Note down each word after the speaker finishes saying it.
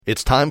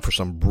It's time for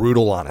some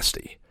brutal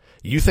honesty.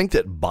 You think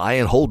that buy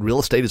and hold real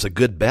estate is a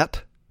good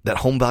bet? That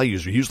home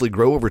values usually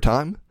grow over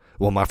time?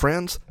 Well, my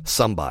friends,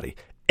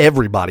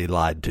 everybody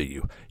lied to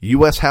you.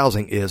 U.S.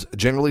 housing is,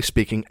 generally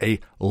speaking, a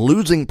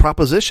losing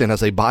proposition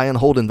as a buy and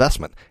hold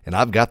investment, and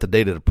I've got the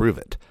data to prove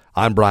it.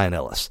 I'm Brian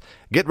Ellis.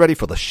 Get ready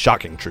for the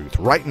shocking truth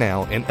right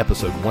now in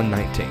episode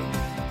 119.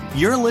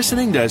 You're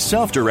listening to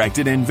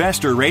Self-Directed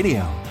Investor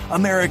Radio,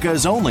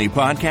 America's only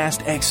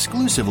podcast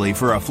exclusively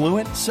for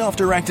affluent,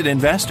 self-directed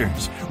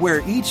investors,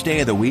 where each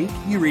day of the week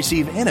you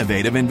receive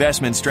innovative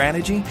investment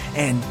strategy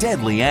and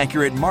deadly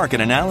accurate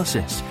market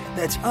analysis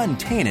that's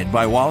untainted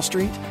by Wall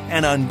Street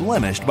and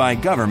unblemished by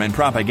government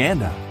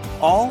propaganda,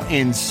 all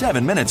in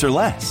 7 minutes or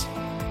less.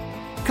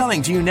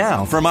 Coming to you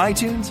now from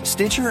iTunes,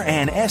 Stitcher,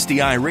 and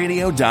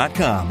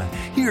SDIRadio.com,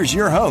 here's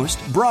your host,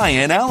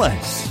 Brian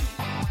Ellis.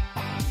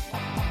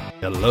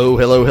 Hello,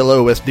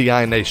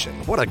 SDI Nation.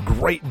 What a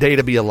great day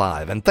to be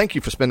alive, and thank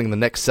you for spending the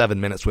next 7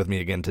 minutes with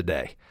me again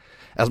today.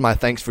 As my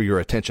thanks for your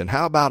attention,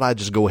 how about I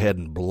just go ahead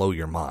and blow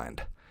your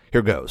mind?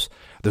 Here goes.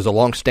 There's a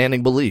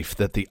long-standing belief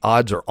that the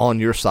odds are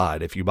on your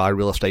side if you buy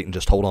real estate and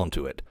just hold on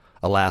to it.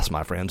 Alas,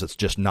 my friends, it's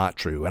just not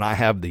true, and I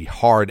have the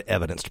hard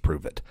evidence to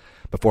prove it.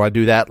 Before I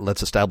do that,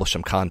 let's establish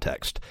some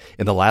context.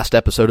 In the last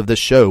episode of this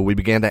show, we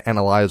began to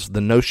analyze the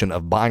notion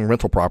of buying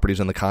rental properties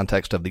in the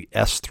context of the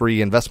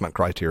S3 investment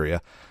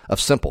criteria of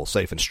simple,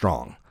 safe, and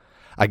strong.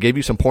 I gave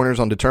you some pointers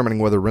on determining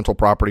whether rental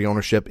property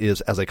ownership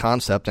is, as a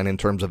concept and in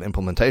terms of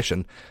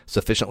implementation,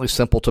 sufficiently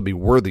simple to be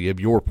worthy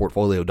of your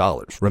portfolio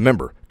dollars.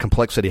 Remember,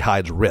 complexity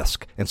hides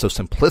risk, and so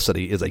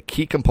simplicity is a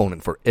key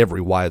component for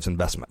every wise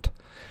investment.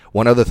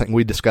 One other thing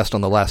we discussed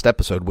on the last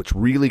episode, which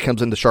really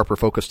comes into sharper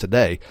focus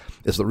today,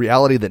 is the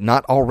reality that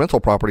not all rental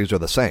properties are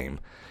the same.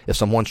 If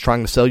someone's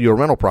trying to sell you a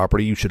rental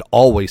property, you should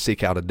always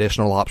seek out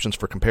additional options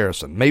for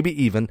comparison,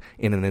 maybe even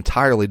in an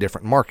entirely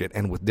different market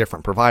and with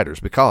different providers,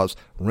 because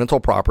rental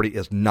property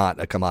is not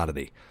a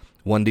commodity.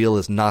 One deal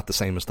is not the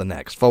same as the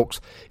next.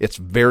 Folks, it's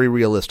very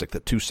realistic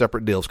that two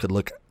separate deals could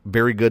look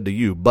very good to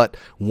you, but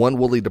one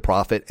will lead to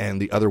profit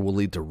and the other will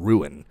lead to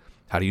ruin.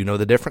 How do you know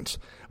the difference?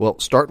 Well,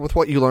 start with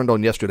what you learned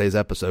on yesterday's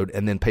episode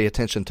and then pay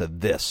attention to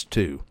this,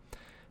 too.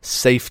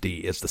 Safety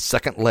is the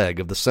second leg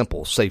of the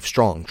simple, safe,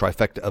 strong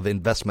trifecta of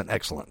investment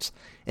excellence.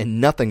 And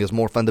nothing is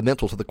more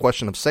fundamental to the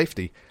question of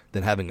safety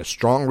than having a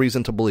strong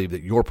reason to believe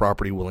that your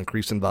property will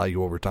increase in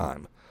value over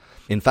time.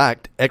 In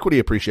fact, equity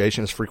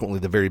appreciation is frequently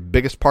the very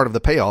biggest part of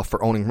the payoff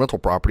for owning rental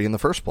property in the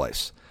first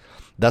place.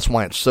 That's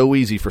why it's so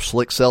easy for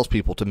slick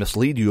salespeople to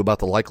mislead you about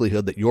the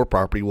likelihood that your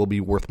property will be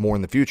worth more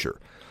in the future.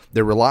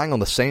 They're relying on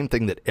the same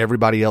thing that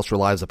everybody else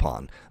relies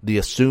upon, the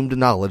assumed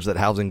knowledge that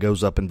housing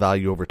goes up in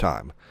value over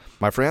time.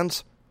 My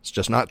friends, it's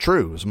just not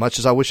true, as much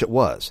as I wish it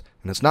was.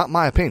 And it's not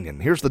my opinion.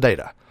 Here's the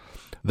data.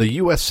 The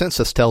U.S.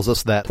 Census tells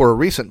us that for a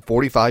recent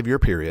 45-year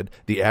period,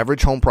 the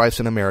average home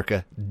price in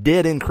America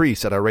did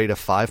increase at a rate of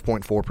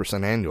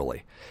 5.4%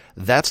 annually.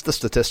 That's the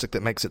statistic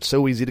that makes it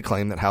so easy to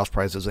claim that house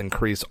prices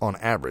increase on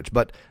average,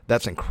 but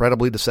that's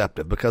incredibly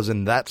deceptive because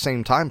in that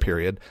same time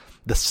period,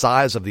 the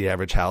size of the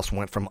average house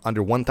went from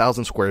under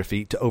 1,000 square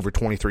feet to over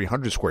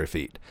 2,300 square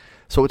feet.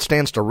 So it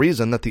stands to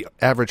reason that the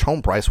average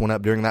home price went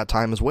up during that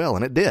time as well,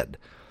 and it did.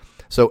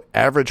 So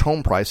average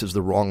home price is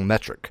the wrong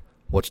metric.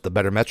 What's the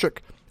better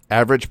metric?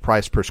 Average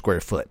price per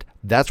square foot.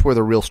 That's where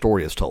the real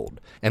story is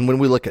told. And when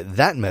we look at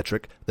that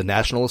metric, the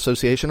National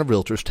Association of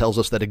Realtors tells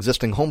us that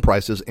existing home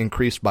prices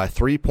increased by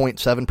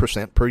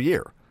 3.7% per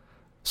year.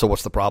 So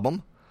what's the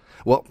problem?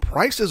 Well,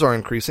 prices are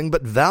increasing,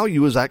 but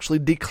value is actually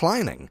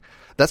declining.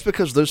 That's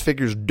because those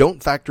figures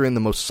don't factor in the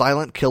most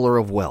silent killer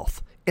of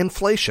wealth,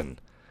 inflation.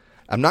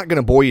 I'm not going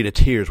to bore you to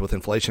tears with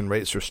inflation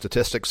rates or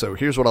statistics, so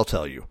here's what I'll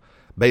tell you.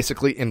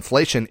 Basically,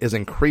 inflation is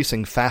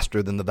increasing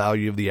faster than the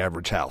value of the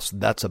average house.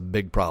 That's a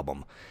big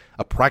problem.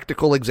 A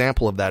practical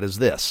example of that is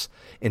this.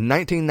 In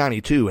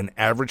 1992, an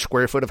average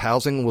square foot of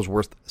housing was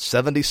worth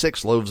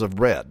 76 loaves of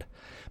bread.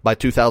 By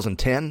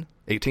 2010,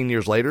 18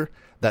 years later,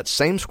 that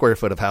same square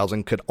foot of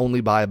housing could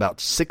only buy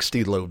about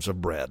 60 loaves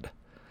of bread.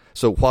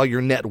 So while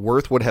your net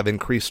worth would have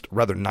increased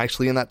rather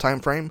nicely in that time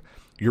frame,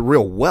 your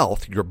real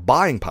wealth, your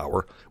buying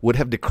power, would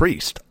have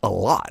decreased a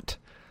lot.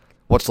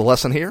 What's the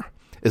lesson here?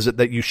 Is it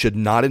that you should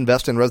not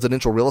invest in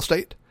residential real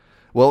estate?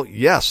 Well,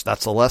 yes,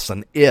 that's a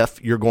lesson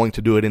if you're going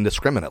to do it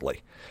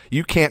indiscriminately.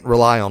 You can't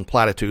rely on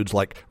platitudes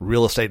like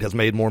real estate has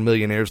made more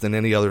millionaires than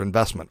any other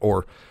investment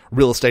or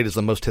real estate is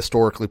the most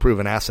historically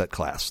proven asset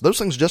class. Those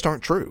things just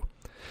aren't true.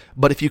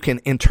 But if you can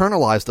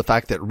internalize the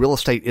fact that real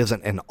estate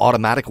isn't an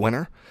automatic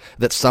winner,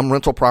 that some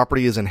rental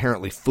property is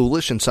inherently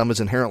foolish and some is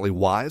inherently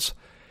wise,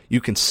 you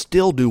can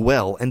still do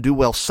well and do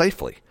well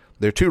safely.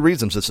 There are two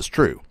reasons this is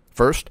true.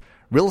 First,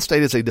 real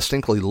estate is a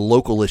distinctly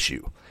local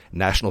issue.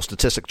 National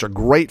statistics are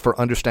great for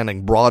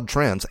understanding broad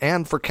trends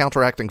and for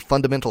counteracting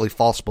fundamentally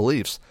false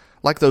beliefs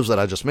like those that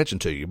I just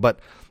mentioned to you. But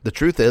the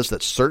truth is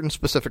that certain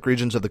specific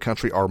regions of the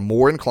country are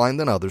more inclined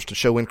than others to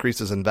show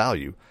increases in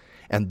value,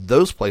 and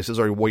those places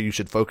are where you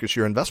should focus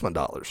your investment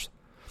dollars.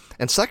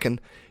 And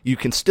second, you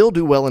can still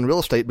do well in real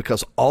estate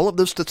because all of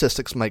those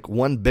statistics make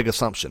one big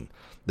assumption,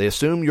 They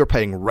assume you're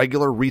paying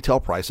regular retail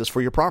prices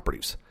for your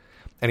properties.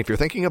 And if you're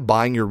thinking of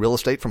buying your real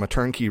estate from a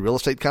turnkey real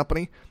estate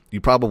company,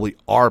 you probably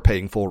are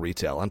paying full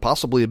retail and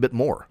possibly a bit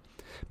more.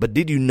 But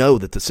did you know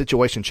that the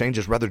situation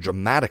changes rather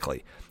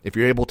dramatically if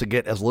you're able to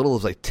get as little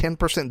as a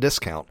 10%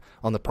 discount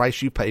on the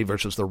price you pay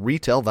versus the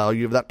retail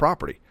value of that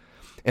property?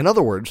 In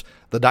other words,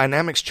 the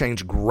dynamics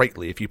change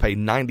greatly if you pay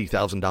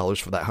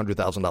 $90,000 for that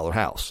 $100,000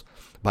 house.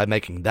 By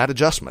making that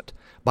adjustment,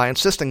 by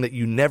insisting that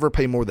you never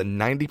pay more than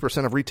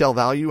 90% of retail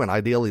value and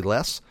ideally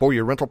less for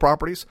your rental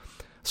properties,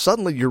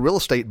 suddenly your real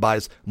estate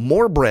buys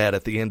more bread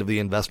at the end of the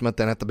investment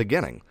than at the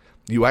beginning.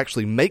 You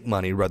actually make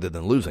money rather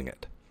than losing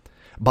it.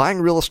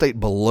 Buying real estate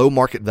below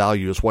market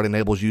value is what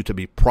enables you to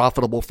be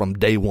profitable from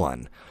day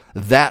one.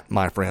 That,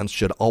 my friends,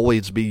 should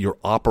always be your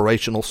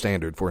operational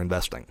standard for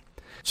investing.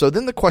 So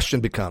then the question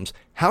becomes,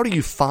 how do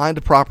you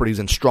find properties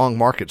in strong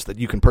markets that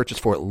you can purchase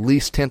for at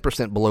least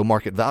 10% below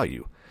market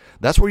value?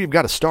 That's where you've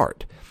got to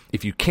start.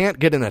 If you can't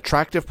get an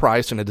attractive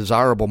price in a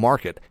desirable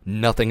market,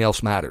 nothing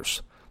else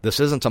matters. This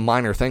isn't a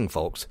minor thing,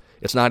 folks.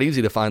 It's not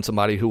easy to find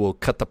somebody who will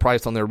cut the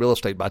price on their real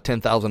estate by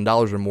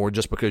 $10,000 or more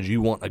just because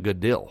you want a good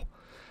deal.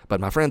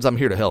 But my friends, I'm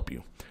here to help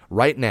you.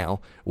 Right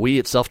now, we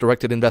at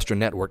Self-Directed Investor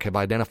Network have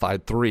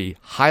identified 3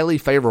 highly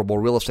favorable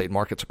real estate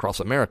markets across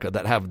America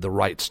that have the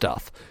right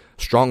stuff.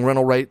 Strong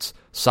rental rates,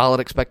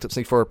 solid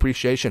expectancy for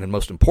appreciation, and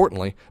most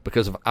importantly,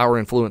 because of our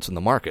influence in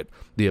the market,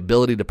 the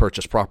ability to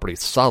purchase properties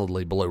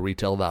solidly below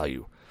retail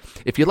value.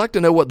 If you'd like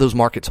to know what those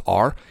markets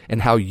are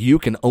and how you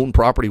can own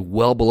property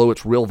well below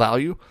its real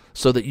value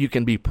so that you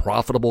can be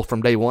profitable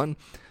from day one,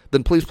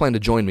 then please plan to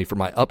join me for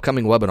my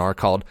upcoming webinar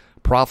called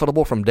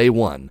Profitable from Day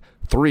One,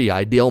 3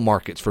 Ideal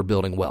Markets for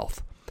Building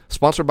Wealth.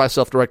 Sponsored by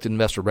Self-Directed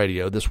Investor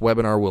Radio, this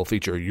webinar will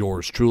feature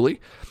yours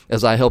truly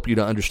as I help you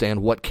to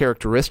understand what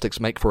characteristics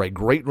make for a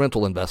great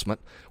rental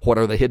investment, what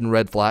are the hidden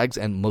red flags,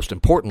 and most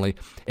importantly,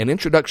 an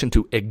introduction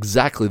to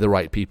exactly the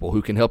right people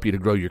who can help you to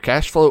grow your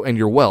cash flow and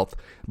your wealth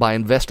by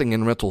investing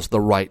in rentals the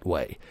right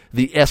way,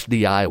 the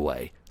SDI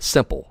way,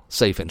 simple,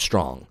 safe, and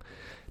strong.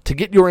 To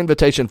get your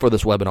invitation for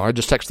this webinar,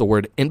 just text the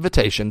word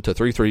invitation to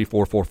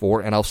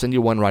 33444 and I'll send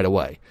you one right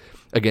away.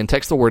 Again,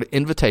 text the word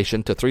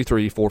invitation to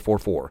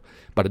 33444.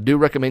 But I do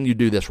recommend you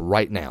do this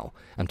right now.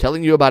 I'm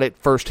telling you about it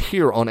first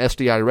here on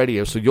SDI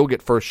Radio, so you'll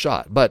get first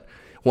shot. But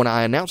when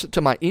I announce it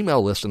to my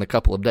email list in a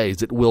couple of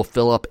days, it will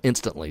fill up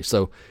instantly.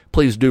 So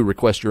please do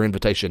request your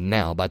invitation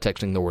now by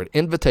texting the word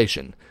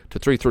invitation to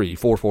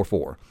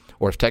 33444.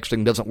 Or if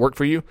texting doesn't work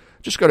for you,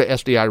 just go to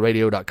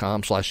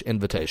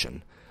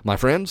sdiradio.com/invitation. My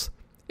friends,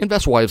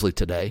 invest wisely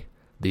today,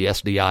 the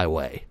SDI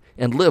way,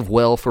 and live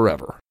well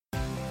forever.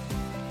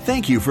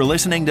 Thank you for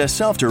listening to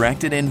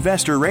Self-Directed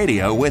Investor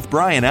Radio with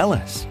Brian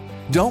Ellis.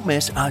 Don't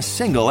miss a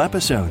single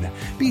episode.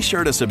 Be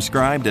sure to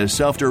subscribe to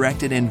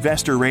Self-Directed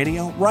Investor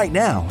Radio right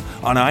now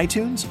on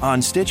iTunes,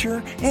 on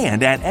Stitcher,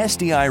 and at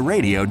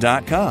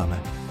sdiradio.com.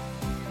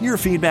 Your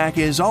feedback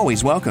is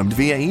always welcomed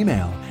via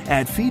email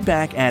at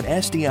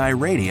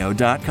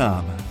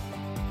feedback@sdiradio.com.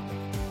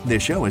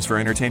 This show is for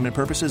entertainment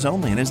purposes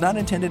only and is not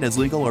intended as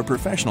legal or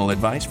professional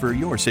advice for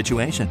your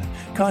situation.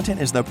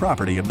 Content is the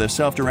property of the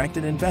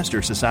Self-Directed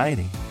Investor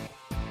Society.